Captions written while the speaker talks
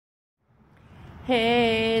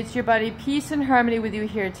Hey, it's your buddy Peace and Harmony with you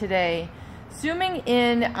here today. Zooming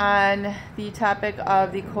in on the topic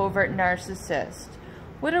of the covert narcissist.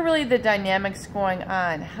 What are really the dynamics going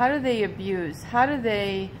on? How do they abuse? How do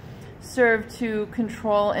they serve to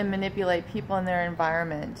control and manipulate people in their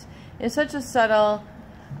environment? It's such a subtle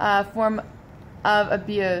form of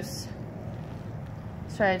abuse.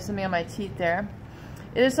 Sorry, I had something on my teeth there.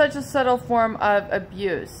 It is such a subtle form of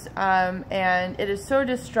abuse, and it is so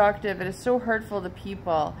destructive, it is so hurtful to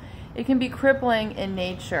people. It can be crippling in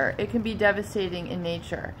nature, it can be devastating in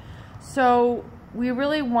nature. So we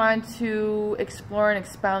really want to explore and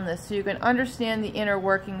expound this so you can understand the inner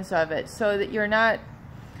workings of it, so that you're not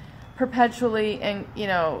perpetually and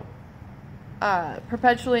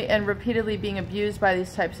repeatedly being abused by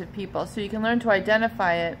these types of people, so you can learn to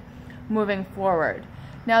identify it moving forward.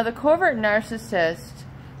 Now, the covert narcissist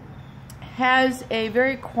has a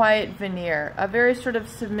very quiet veneer, a very sort of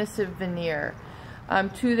submissive veneer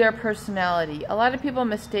to their personality. A lot of people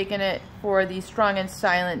mistaken it for the strong and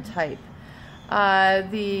silent type,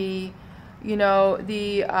 the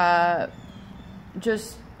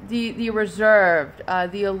reserved,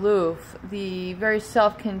 the aloof, the very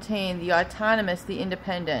self-contained, the autonomous, the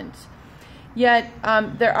independent. Yet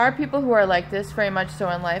there are people who are like this, very much so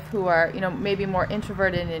in life, who are maybe more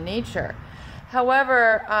introverted in nature.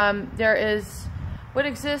 However, there is what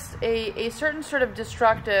exists a certain sort of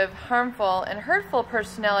destructive, harmful, and hurtful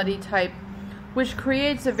personality type, which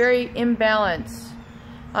creates a very imbalance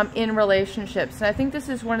in relationships. And I think this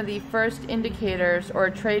is one of the first indicators or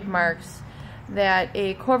trademarks that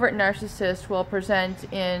a covert narcissist will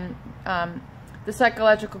present in the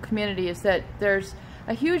psychological community, is that there's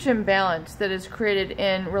a huge imbalance that is created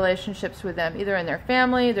in relationships with them, either in their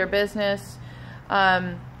family, their business,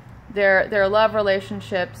 their love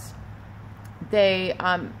relationships. They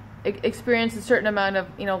experience a certain amount of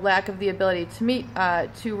lack of the ability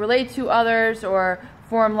to relate to others or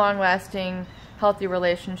form long-lasting, healthy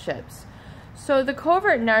relationships. So the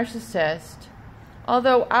covert narcissist,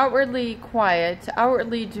 although outwardly quiet,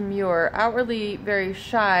 outwardly demure, outwardly very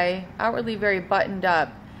shy, outwardly very buttoned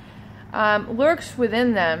up, lurks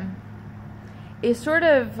within them a sort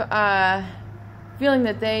of feeling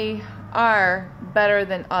that they are better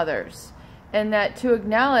than others, and that to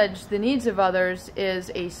acknowledge the needs of others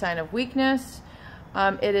is a sign of weakness.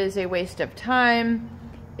 It is a waste of time.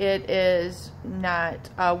 It is not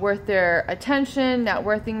worth their attention, not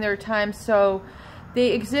worthing their time. So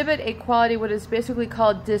they exhibit a quality what is basically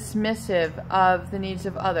called dismissive of the needs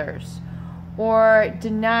of others, or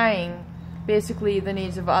denying basically the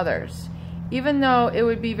needs of others, even though it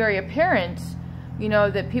would be very apparent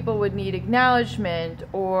that people would need acknowledgement,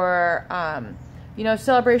 or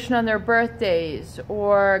celebration on their birthdays,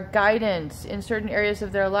 or guidance in certain areas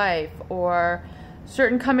of their life, or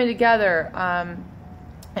certain coming together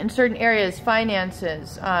in certain areas,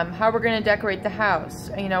 finances, how we're going to decorate the house,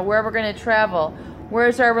 where we're going to travel,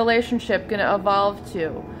 where's our relationship going to evolve to,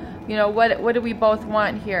 what do we both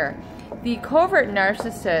want here. The covert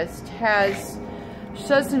narcissist has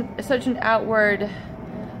such an outward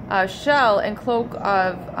shell and cloak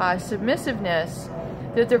of submissiveness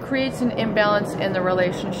that there creates an imbalance in the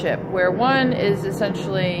relationship, where one is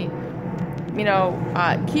essentially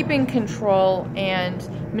keeping control and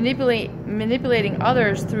manipulating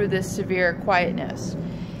others through this severe quietness.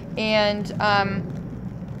 And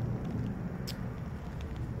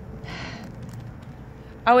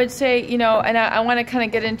I would say, and I want to kind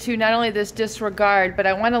of get into not only this disregard, but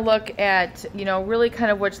I want to look at, really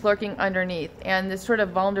kind of what's lurking underneath and this sort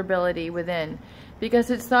of vulnerability within.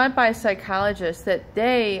 Because it's thought by psychologists that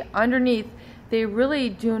they really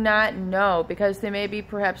do not know, because they maybe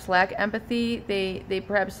perhaps lack empathy, they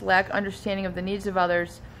perhaps lack understanding of the needs of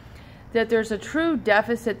others, that there's a true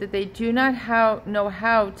deficit that they do not know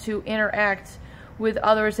how to interact with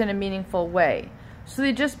others in a meaningful way. So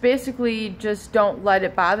they just basically don't let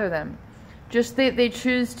it bother them. They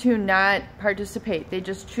choose to not participate. They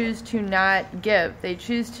just choose to not give. They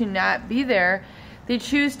choose to not be there. They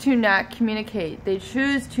choose to not communicate. They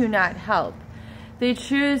choose to not help. They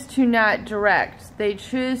choose to not direct. They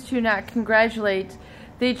choose to not congratulate.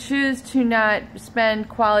 They choose to not spend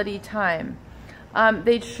quality time.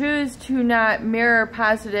 They choose to not mirror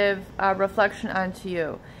positive reflection onto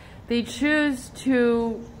you. They choose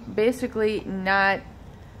to basically not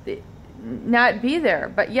be there,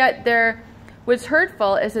 but yet what's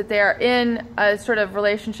hurtful is that they are in a sort of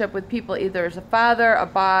relationship with people, either as a father, a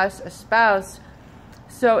boss, a spouse.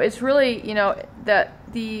 So it's really, the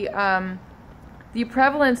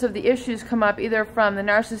prevalence of the issues come up either from the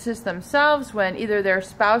narcissist themselves, when either their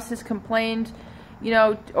spouse has complained,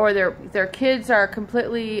 or their kids are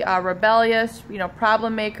completely rebellious,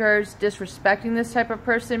 problem makers, disrespecting this type of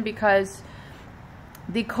person, because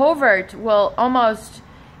the covert will almost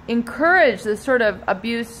encourage this sort of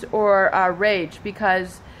abuse or rage,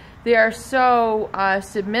 because they are so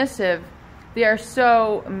submissive, they are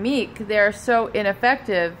so meek, they are so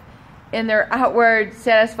ineffective in their outward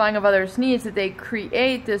satisfying of others' needs, that they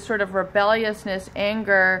create this sort of rebelliousness,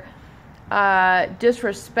 anger,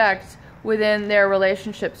 disrespect within their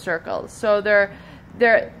relationship circles. So they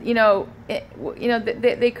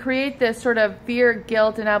create this sort of fear,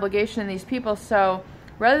 guilt, and obligation in these people. So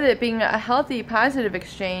rather than it being a healthy, positive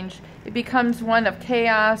exchange, it becomes one of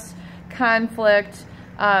chaos, conflict,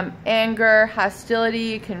 anger,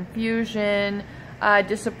 hostility, confusion,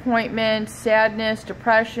 disappointment, sadness,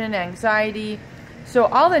 depression, anxiety. So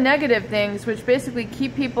all the negative things, which basically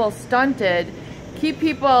keep people stunted, keep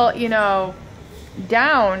people,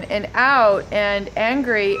 down and out and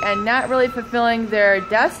angry and not really fulfilling their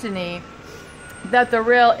destiny, that the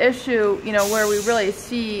real issue, where we really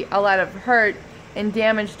see a lot of hurt and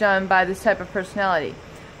damage done by this type of personality.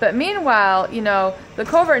 But meanwhile, the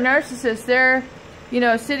covert narcissists, they're,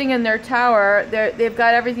 sitting in their tower, they've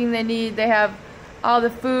got everything they need, they have all the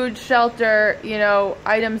food, shelter,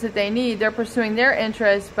 items that they need, they're pursuing their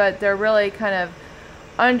interests, but they're really kind of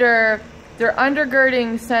their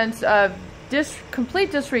undergirding sense of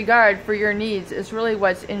complete disregard for your needs is really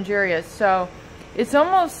what's injurious. So it's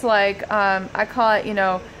almost like, I call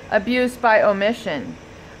it, abuse by omission,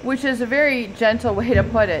 which is a very gentle way to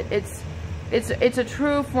put it. It's a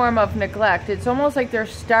true form of neglect. It's almost like they're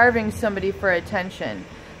starving somebody for attention.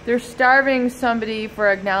 They're starving somebody for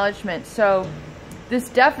acknowledgement. So this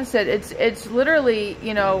deficit, it's literally,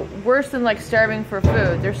 worse than like starving for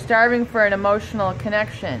food. They're starving for an emotional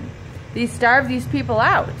connection. They starve these people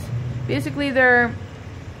out. Basically, they're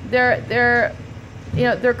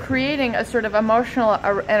creating a sort of emotional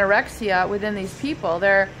anorexia within these people.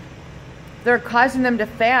 They're causing them to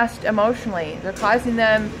fast emotionally. They're causing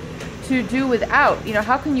them to do without.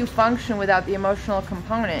 How can you function without the emotional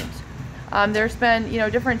component? There's been,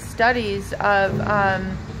 different studies of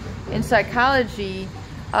in psychology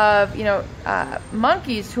of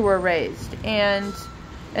monkeys who were raised, and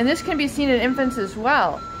this can be seen in infants as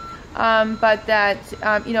well. But that,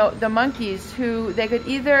 the monkeys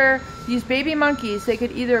these baby monkeys, they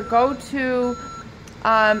could either go to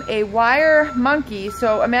a wire monkey.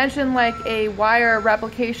 So imagine like a wire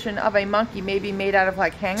replication of a monkey, maybe made out of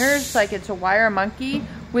like hangers, like it's a wire monkey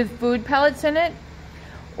with food pellets in it.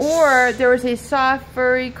 Or there was a soft,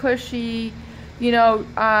 furry, cushy,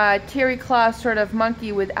 terry cloth sort of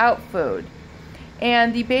monkey without food.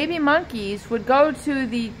 And the baby monkeys would go to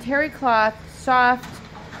the terry cloth, soft,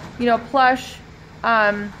 plush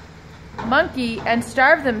monkey and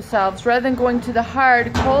starve themselves rather than going to the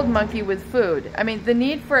hard, cold monkey with food. I mean, the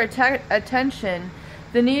need for attention,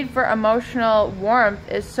 the need for emotional warmth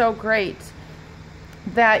is so great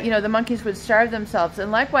that, the monkeys would starve themselves.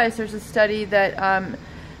 And likewise, there's a study that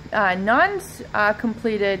nuns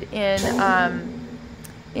completed in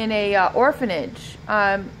a orphanage,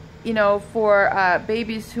 for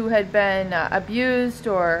babies who had been abused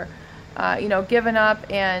or given up,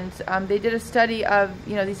 and they did a study of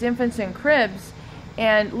these infants in cribs,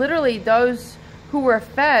 and literally those who were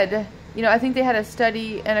fed, I think they had a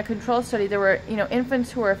study and a control study. There were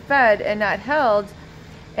infants who were fed and not held,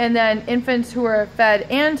 and then infants who were fed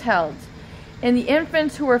and held. And the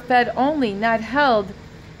infants who were fed only, not held,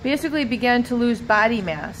 basically began to lose body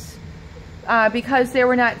mass because they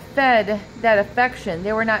were not fed that affection.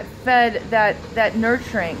 They were not fed that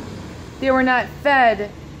nurturing. They were not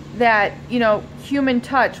fed that, human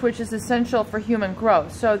touch, which is essential for human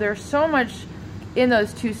growth. So there's so much in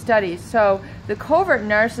those two studies. So the covert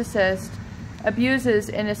narcissist abuses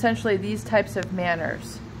in essentially these types of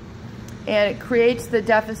manners. And it creates the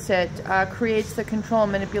deficit, creates the control,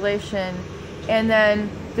 manipulation, and then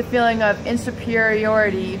the feeling of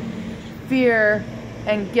insuperiority, fear,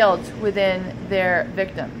 and guilt within their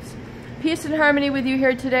victims. Peace and harmony with you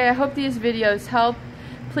here today. I hope these videos help.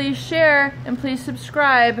 Please share and please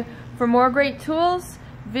subscribe for more great tools,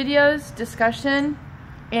 videos, discussion,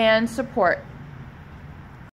 and support.